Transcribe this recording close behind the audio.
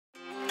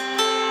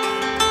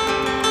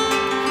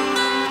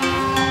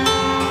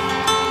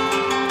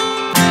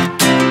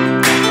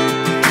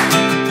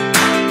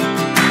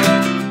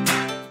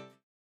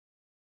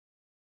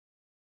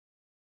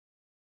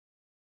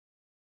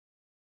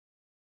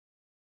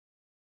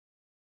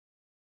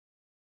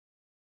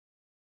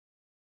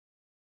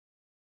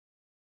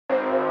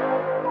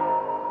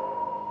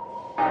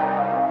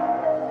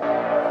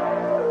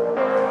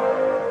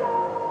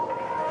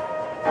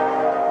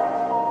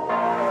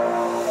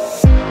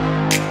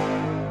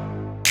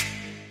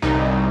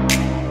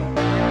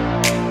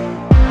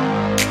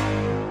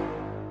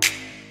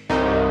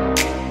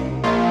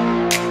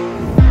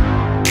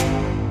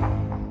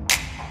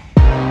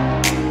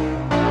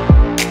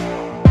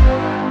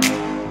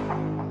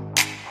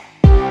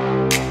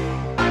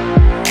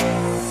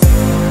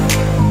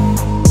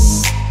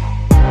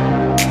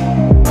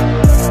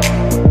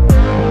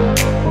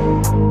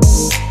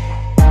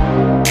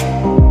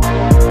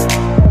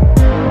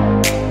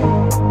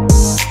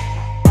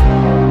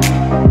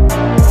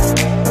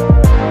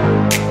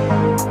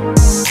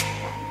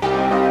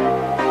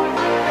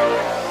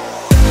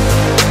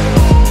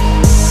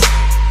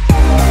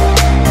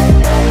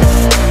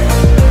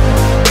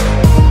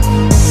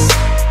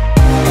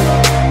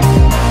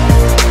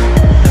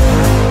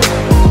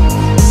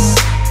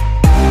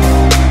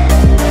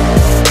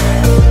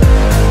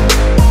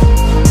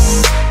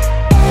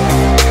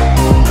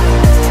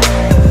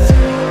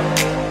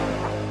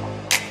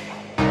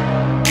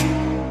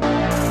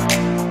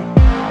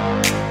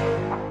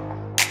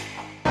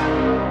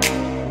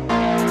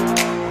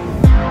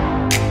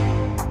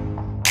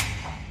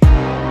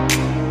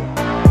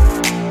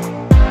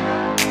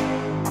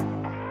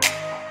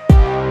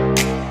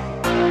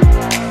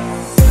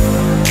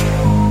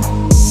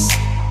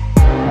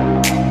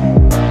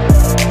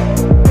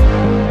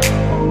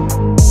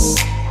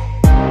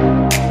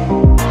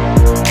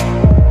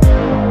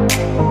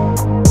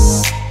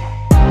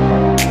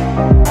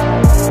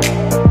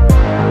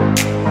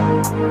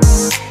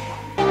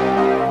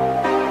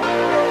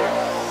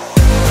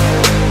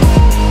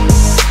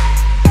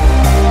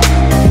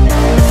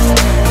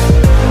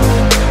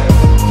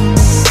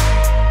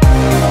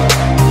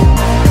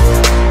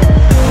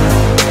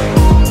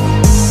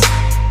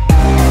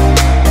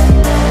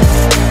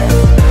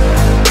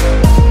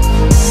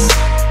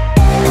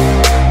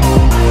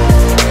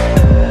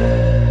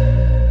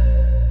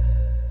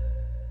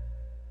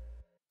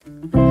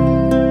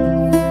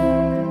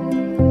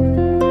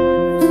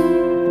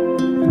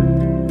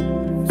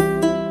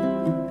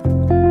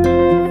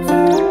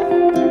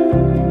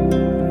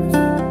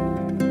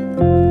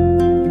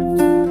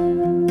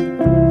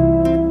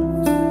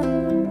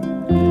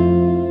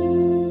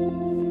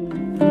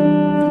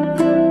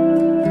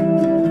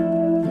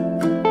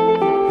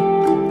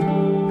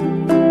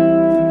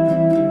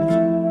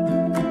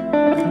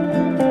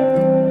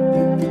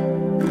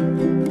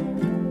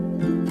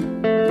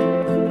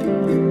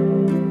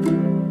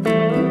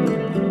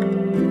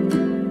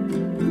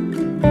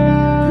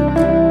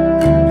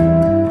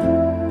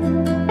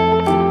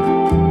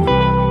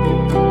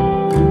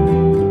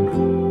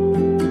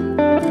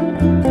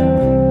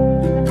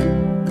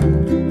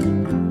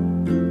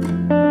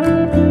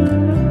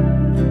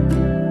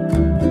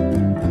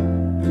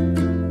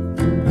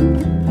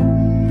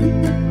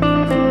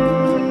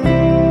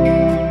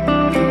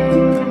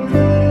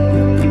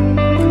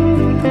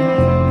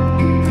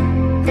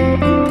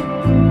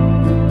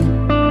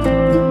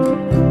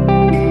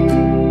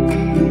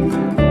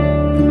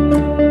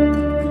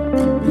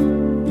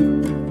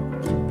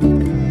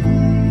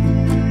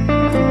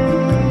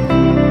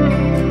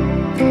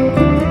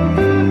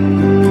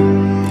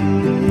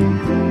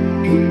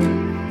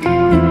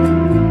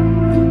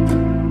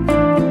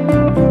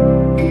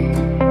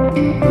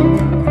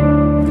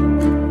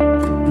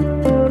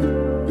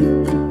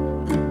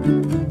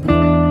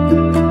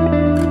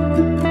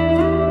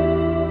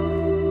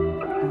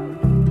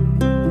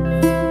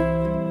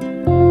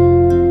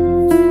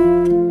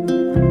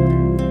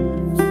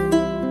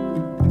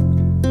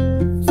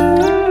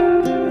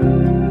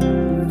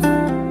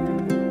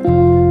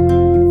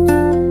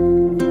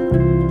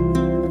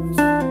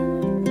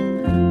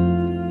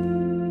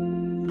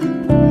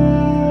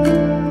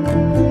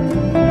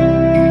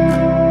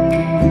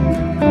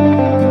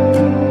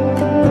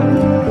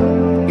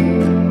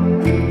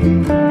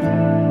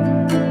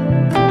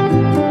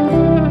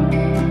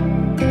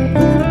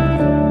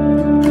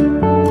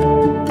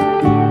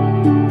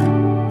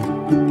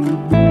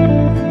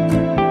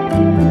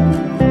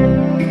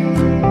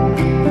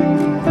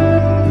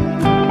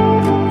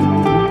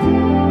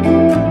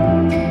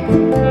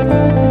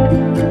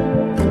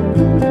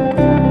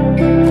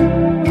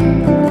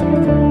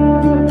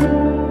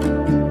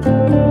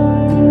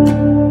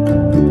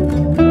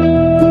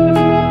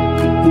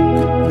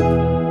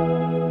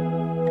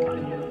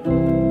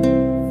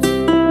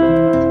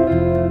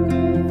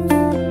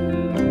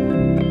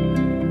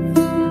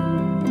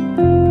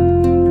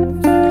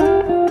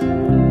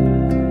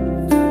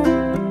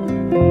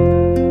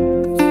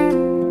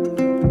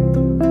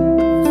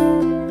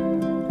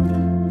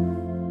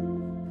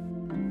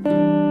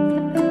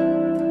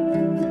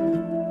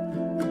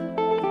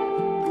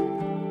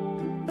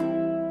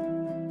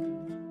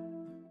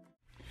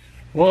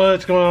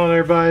What's going on,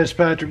 everybody? It's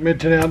Patrick,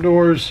 Mid-10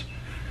 Outdoors.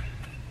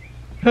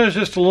 That's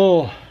just a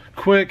little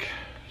quick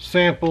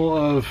sample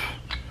of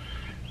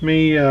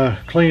me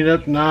cleaning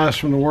up the knives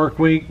from the work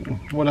week,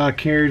 what I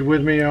carried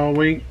with me all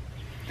week.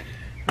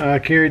 I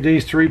carried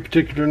these three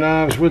particular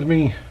knives with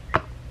me,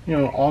 you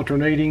know,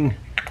 alternating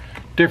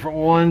different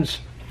ones.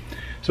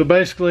 So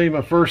basically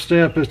my first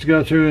step is to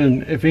go through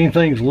and if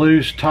anything's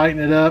loose, tighten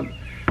it up.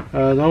 The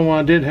only one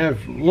I did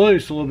have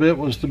loose a little bit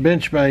was the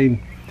Benchmade.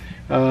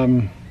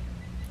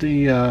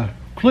 The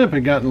clip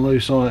had gotten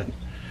loose on it,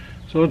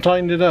 so I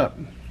tightened it up.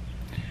 And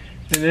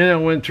then I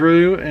went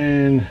through,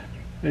 and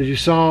as you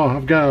saw,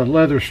 I've got a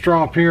leather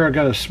strop here. I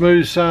got a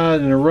smooth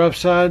side and a rough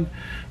side.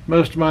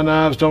 Most of my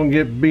knives don't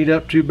get beat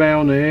up too bad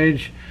on the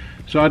edge,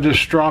 so I just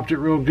stropped it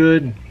real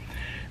good.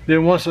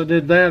 Then once I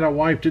did that, I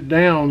wiped it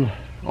down,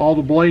 all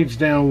the blades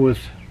down with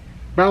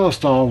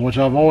Ballistol, which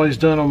I've always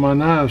done on my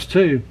knives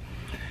too.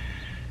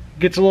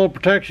 Gets a little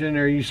protection in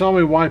there. You saw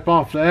me wipe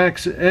off the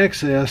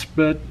excess,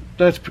 but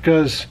that's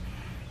because,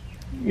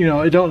 you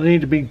know, it don't need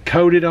to be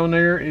coated on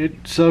there.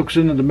 It soaks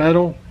into the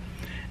metal.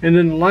 And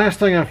then the last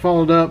thing I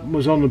followed up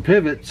was on the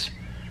pivots.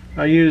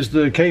 I used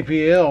the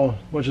KPL,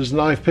 which is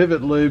knife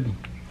pivot lube.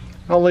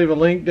 I'll leave a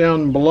link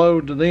down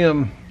below to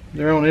them.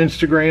 They're on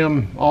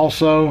Instagram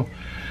also.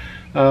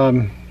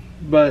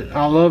 But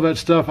I love that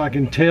stuff. I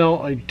can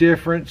tell a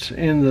difference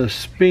in the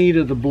speed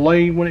of the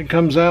blade when it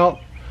comes out.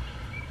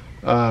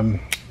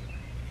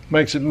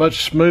 Makes it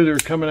much smoother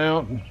coming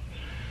out.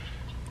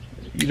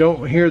 You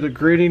don't hear the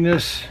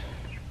grittiness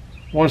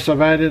once I've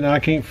added it. I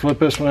can't flip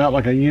this one out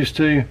like I used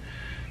to,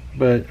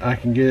 but I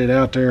can get it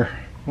out there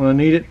when I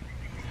need it.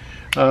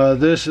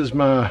 This is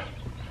my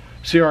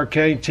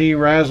CRK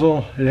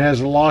T-Razzle. It has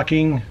a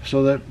locking,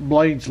 so that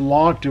blade's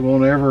locked. It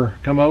won't ever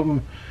come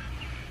open.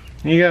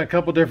 And you got a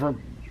couple different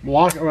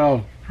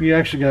well, you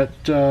actually got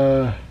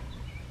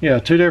yeah,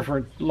 two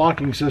different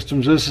locking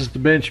systems. This is the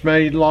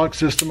Benchmade lock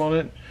system on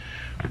it,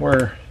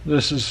 where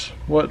this is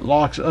what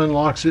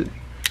unlocks it,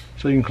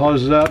 so you can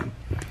close it up.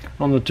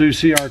 On the two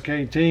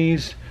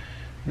CRKTs,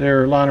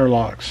 they're liner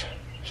locks.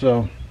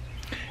 So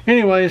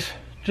anyways,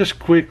 just a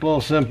quick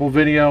little simple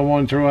video I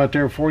want to throw out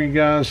there for you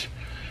guys.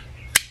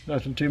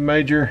 Nothing too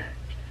major,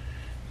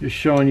 just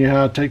showing you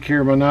how I take care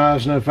of my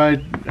knives. And if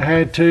I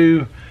had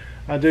to,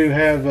 I do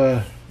have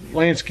a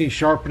Lansky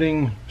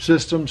sharpening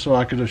system, so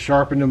I could have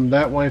sharpened them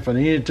that way if I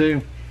needed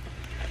to.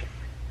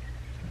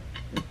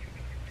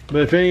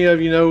 But if any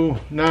of you know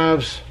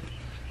knives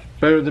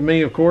better than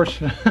me, of course,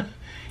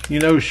 you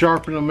know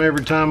sharpen them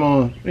every time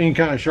on any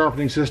kind of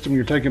sharpening system.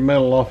 You're taking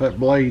metal off that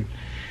blade,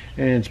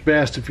 and it's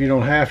best if you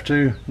don't have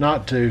to,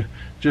 not to,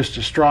 just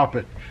to strop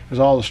it, because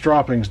all the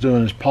stropping's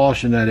doing is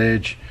polishing that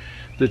edge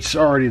that's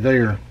already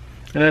there.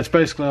 And that's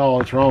basically all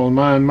that's wrong with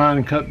mine.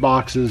 Mine cut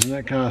boxes and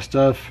that kind of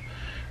stuff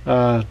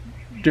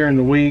during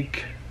the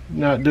week,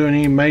 not doing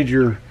any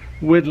major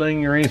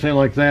whittling or anything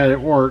like that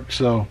at work.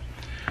 So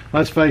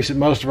let's face it,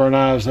 most of our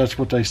knives, that's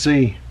what they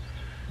see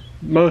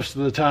most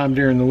of the time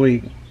during the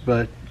week.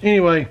 But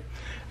anyway,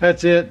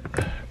 that's it.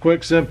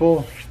 Quick,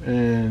 simple,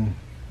 and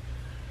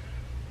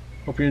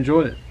hope you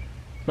enjoyed it.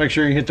 Make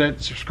sure you hit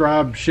that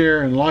subscribe,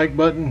 share, and like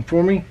button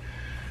for me.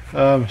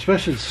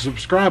 Especially the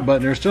subscribe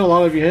button. There's still a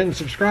lot of you hadn't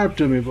subscribed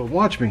to me, but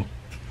watch me.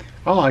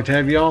 I like to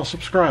have you all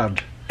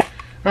subscribed.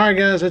 Alright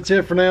guys, that's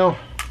it for now.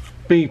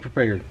 Be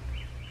prepared.